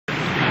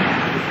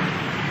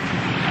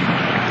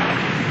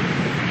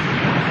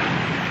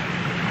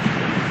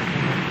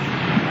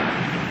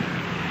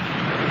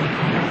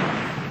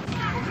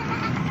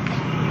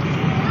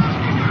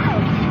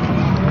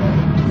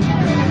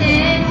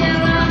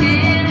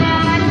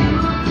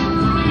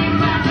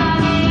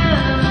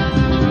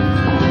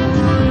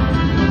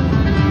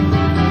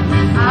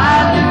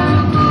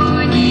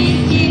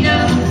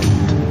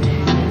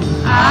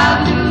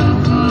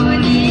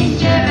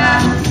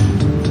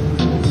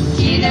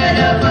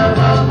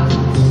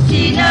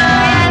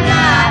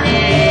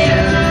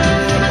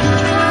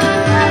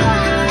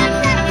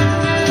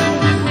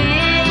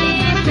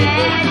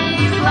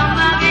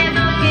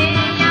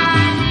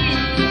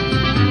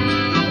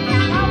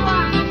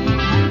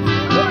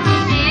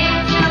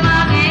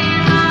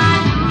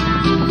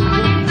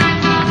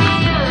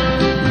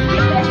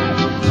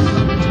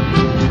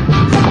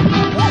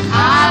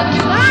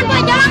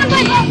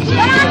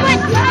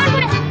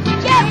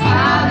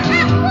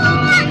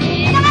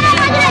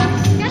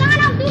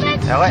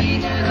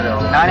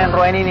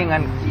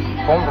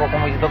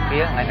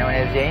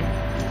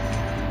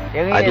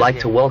I'd like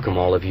to welcome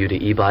all of you to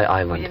Ibay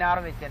Island.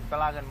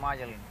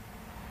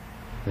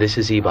 This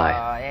is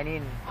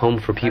Ibay, home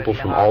for people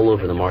from all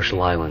over the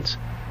Marshall Islands.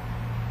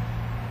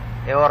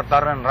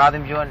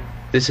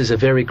 This is a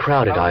very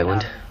crowded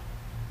island.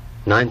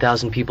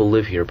 9,000 people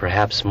live here,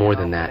 perhaps more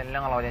than that.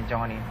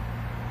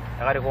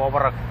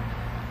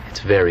 It's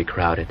very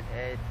crowded.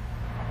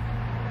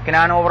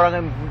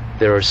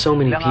 There are so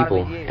many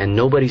people, and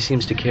nobody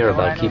seems to care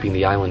about keeping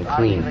the island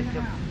clean.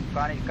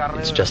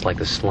 It's just like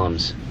the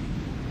slums.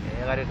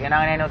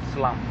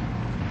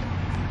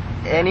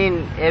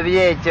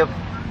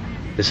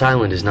 This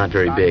island is not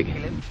very big.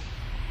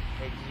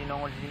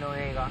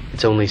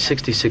 It's only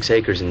 66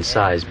 acres in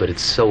size, but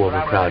it's so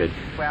overcrowded.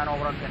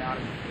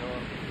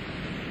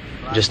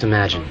 Just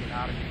imagine,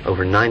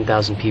 over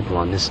 9,000 people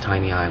on this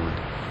tiny island.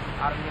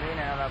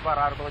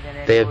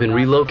 They have been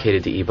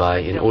relocated to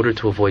Ibay in order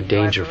to avoid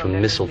danger from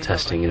missile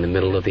testing in the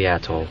middle of the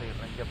atoll.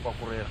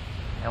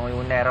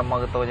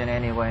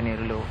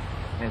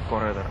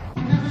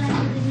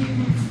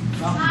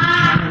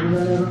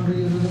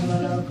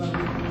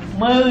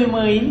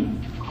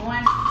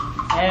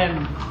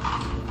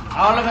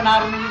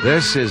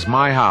 This is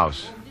my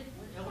house.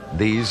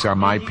 These are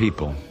my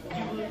people.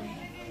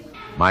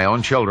 My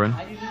own children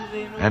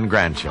and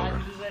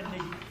grandchildren.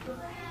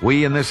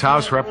 We in this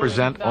house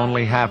represent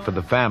only half of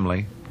the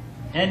family.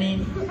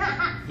 In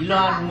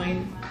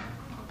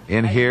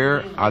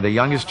here are the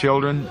youngest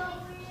children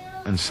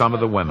and some of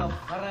the women.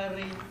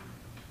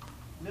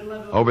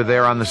 Over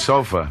there on the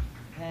sofa,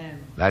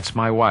 that's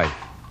my wife.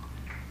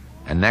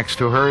 And next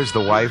to her is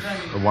the wife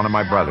of one of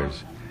my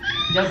brothers.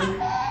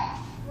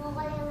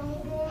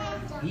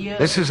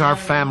 This is our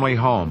family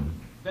home,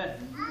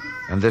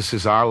 and this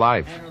is our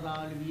life.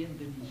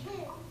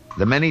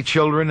 The many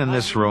children in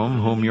this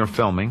room whom you're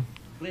filming,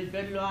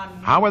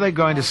 how are they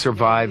going to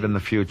survive in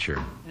the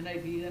future?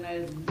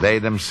 They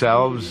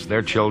themselves,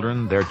 their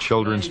children, their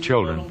children's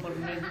children,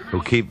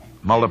 who keep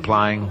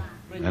multiplying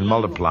and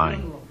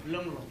multiplying.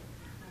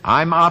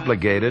 I'm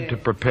obligated to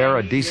prepare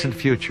a decent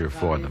future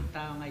for them.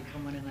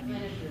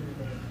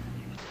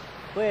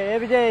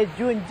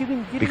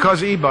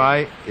 Because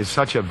Ibay is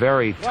such a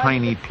very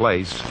tiny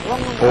place,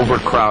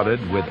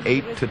 overcrowded with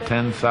 8,000 to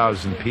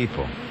 10,000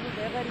 people,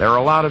 there are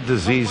a lot of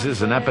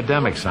diseases and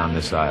epidemics on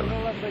this island.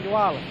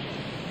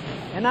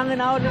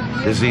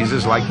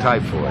 Diseases like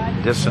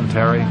typhoid,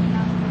 dysentery,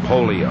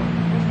 polio.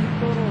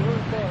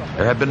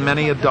 There have been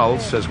many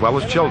adults as well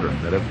as children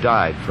that have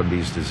died from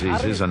these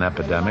diseases and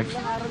epidemics.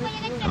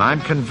 And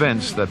I'm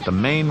convinced that the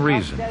main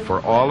reason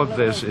for all of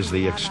this is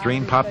the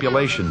extreme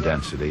population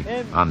density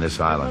on this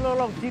island.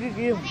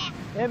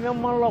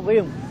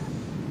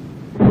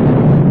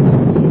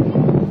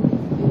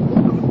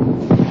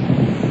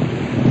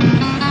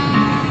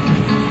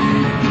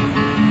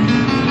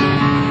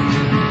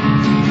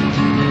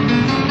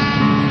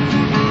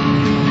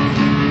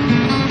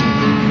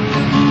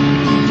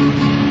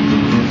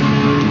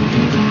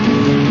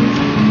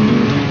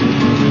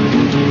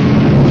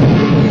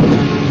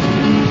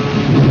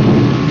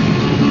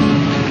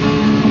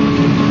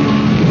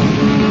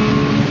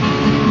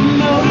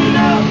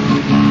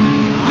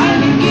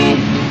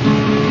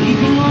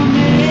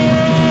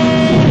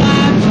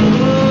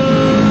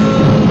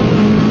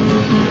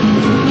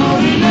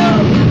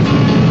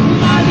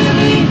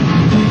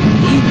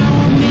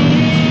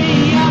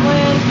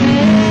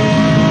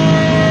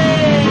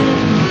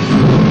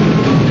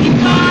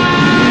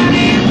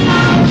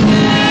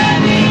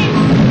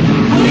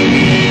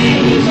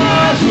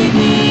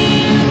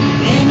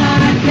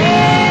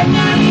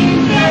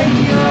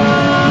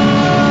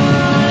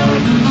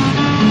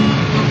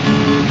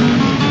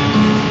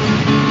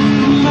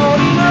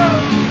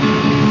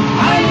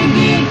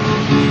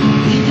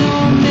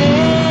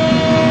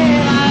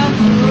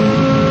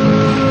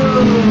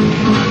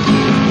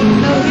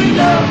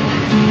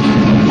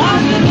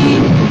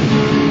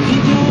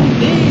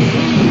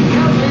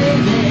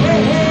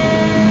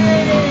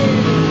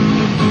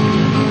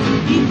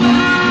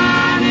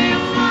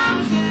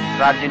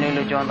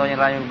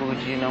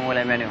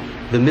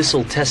 The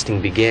missile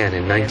testing began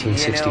in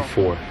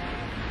 1964.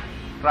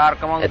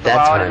 At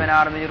that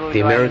time,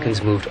 the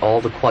Americans moved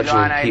all the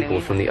Kwajalein people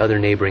from the other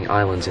neighboring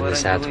islands in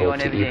this atoll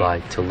to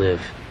Ibay to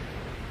live.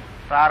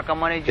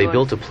 They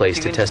built a place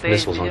to test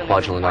missiles on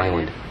Kwajalein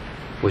Island,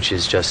 which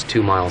is just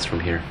 2 miles from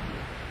here.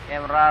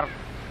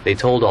 They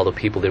told all the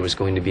people there was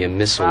going to be a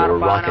missile or a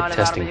rocket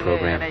testing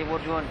program.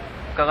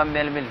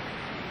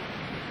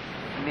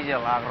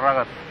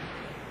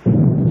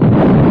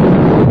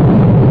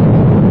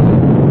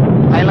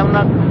 Today,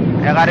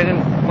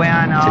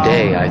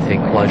 I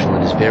think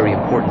Kwajalein is very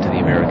important to the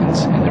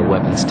Americans in their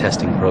weapons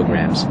testing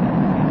programs,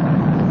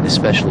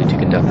 especially to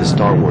conduct the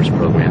Star Wars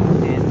program.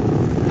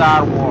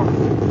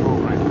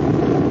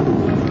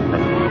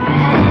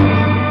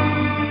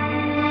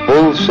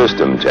 Full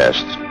system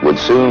tests would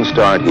soon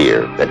start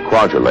here at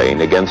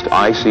Kwajalein against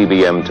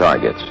ICBM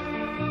targets.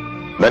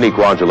 Many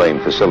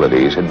Kwajalein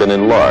facilities had been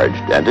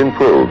enlarged and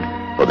improved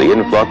for the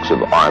influx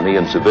of Army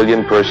and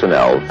civilian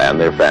personnel and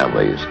their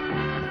families.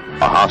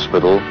 A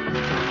hospital,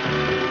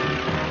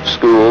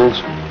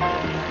 schools,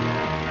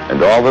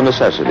 and all the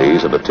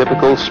necessities of a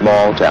typical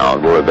small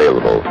town were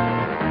available.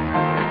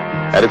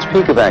 At its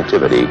peak of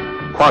activity,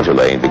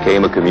 Kwajalein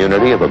became a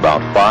community of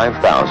about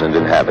 5,000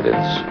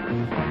 inhabitants.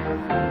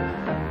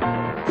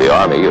 The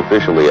Army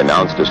officially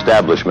announced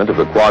establishment of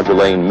the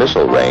Kwajalein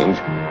Missile Range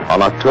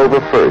on October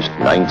 1st,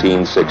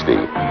 1960.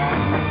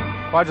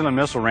 Kwajalein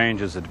Missile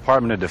Range is the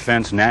Department of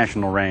Defense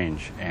national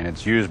range, and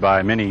it's used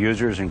by many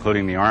users,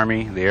 including the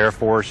Army, the Air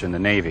Force, and the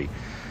Navy.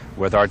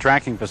 With our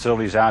tracking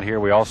facilities out here,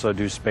 we also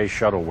do space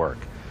shuttle work.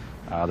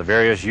 The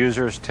various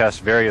users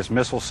test various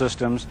missile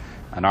systems,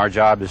 and our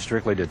job is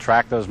strictly to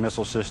track those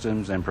missile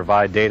systems and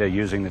provide data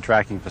using the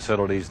tracking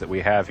facilities that we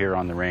have here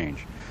on the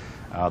range.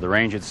 The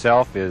range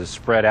itself is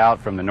spread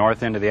out from the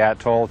north end of the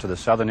atoll to the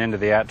southern end of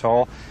the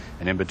atoll,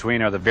 and in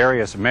between are the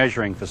various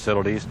measuring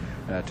facilities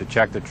to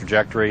check the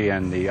trajectory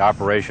and the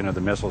operation of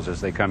the missiles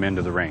as they come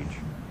into the range.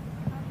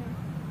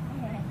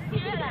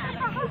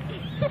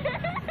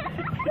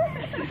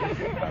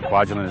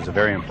 Kwajalein is a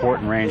very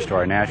important range to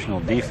our national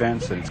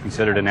defense, and it's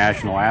considered a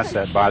national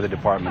asset by the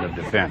Department of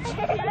Defense.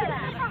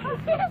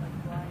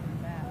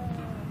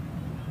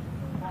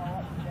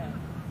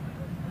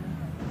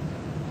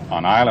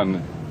 On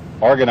island,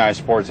 organized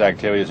sports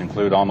activities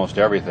include almost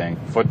everything: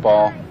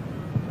 football,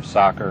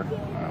 soccer,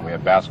 we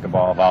have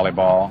basketball,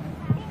 volleyball,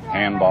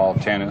 handball,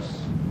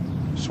 tennis,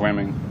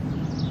 swimming.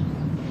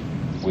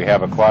 We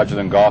have a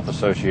Kwajalein Golf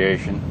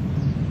Association.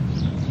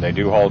 They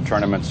do hold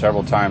tournaments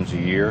several times a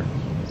year.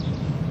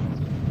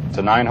 It's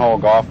a 9-hole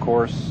golf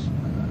course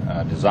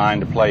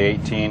designed to play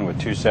 18 with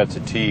 2 sets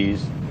of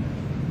tees.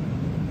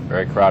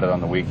 Very crowded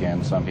on the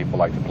weekends. Some people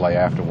like to play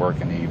after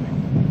work in the evening.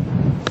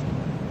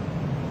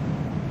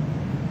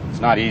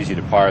 It's not easy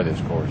to par this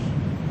course.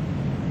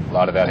 A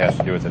lot of that has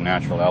to do with the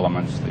natural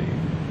elements, the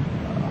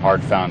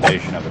hard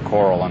foundation of the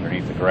coral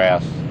underneath the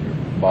grass.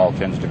 Your ball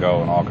tends to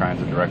go in all kinds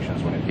of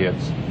directions when it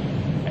hits.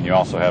 And you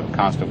also have a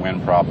constant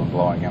wind problem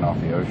blowing in off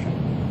the ocean.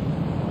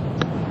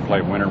 We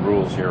play winter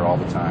rules here all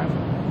the time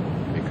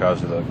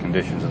because of the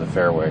conditions of the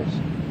fairways.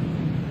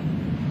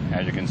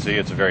 As you can see,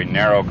 it's a very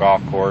narrow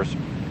golf course,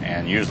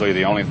 and usually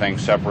the only thing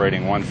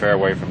separating one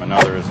fairway from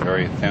another is a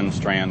very thin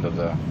strand of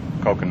the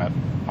coconut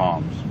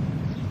palms.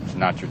 It's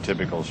not your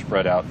typical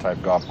spread out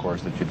type golf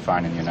course that you'd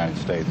find in the United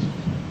States.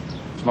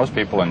 So most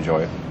people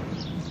enjoy it.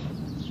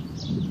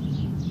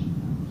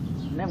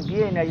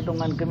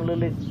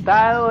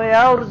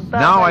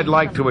 Now I'd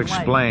like to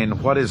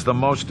explain what is the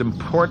most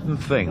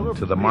important thing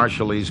to the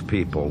Marshallese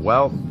people.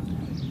 Well,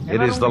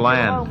 it is the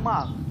land.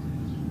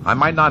 I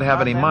might not have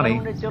any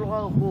money.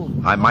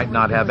 I might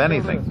not have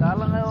anything.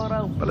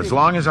 But as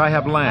long as I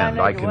have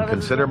land, I can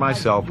consider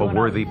myself a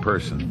worthy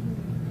person.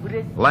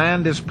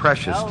 Land is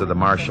precious to the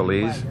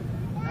Marshallese,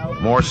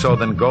 more so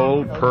than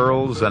gold,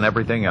 pearls, and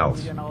everything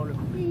else.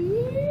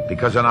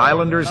 Because an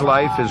islander's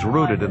life is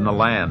rooted in the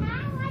land.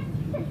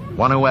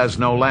 One who has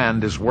no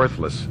land is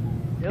worthless.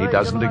 He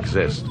doesn't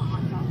exist.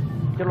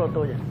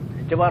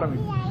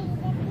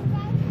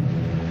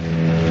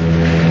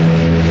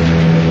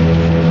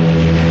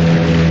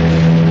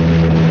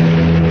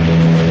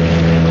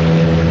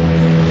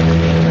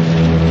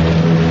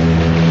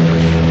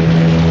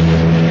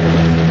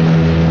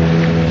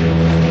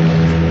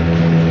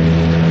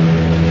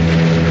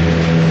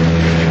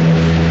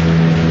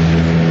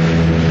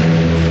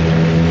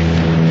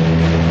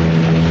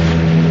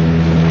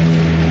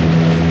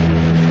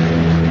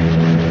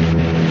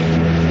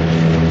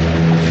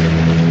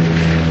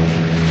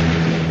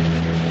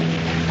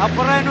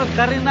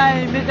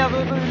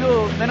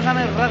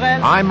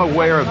 I'm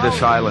aware of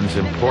this island's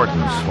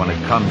importance when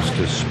it comes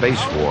to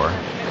space war,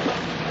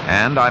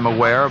 and I'm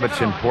aware of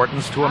its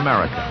importance to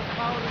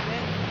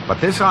America.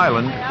 But this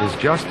island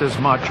is just as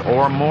much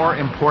or more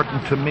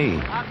important to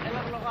me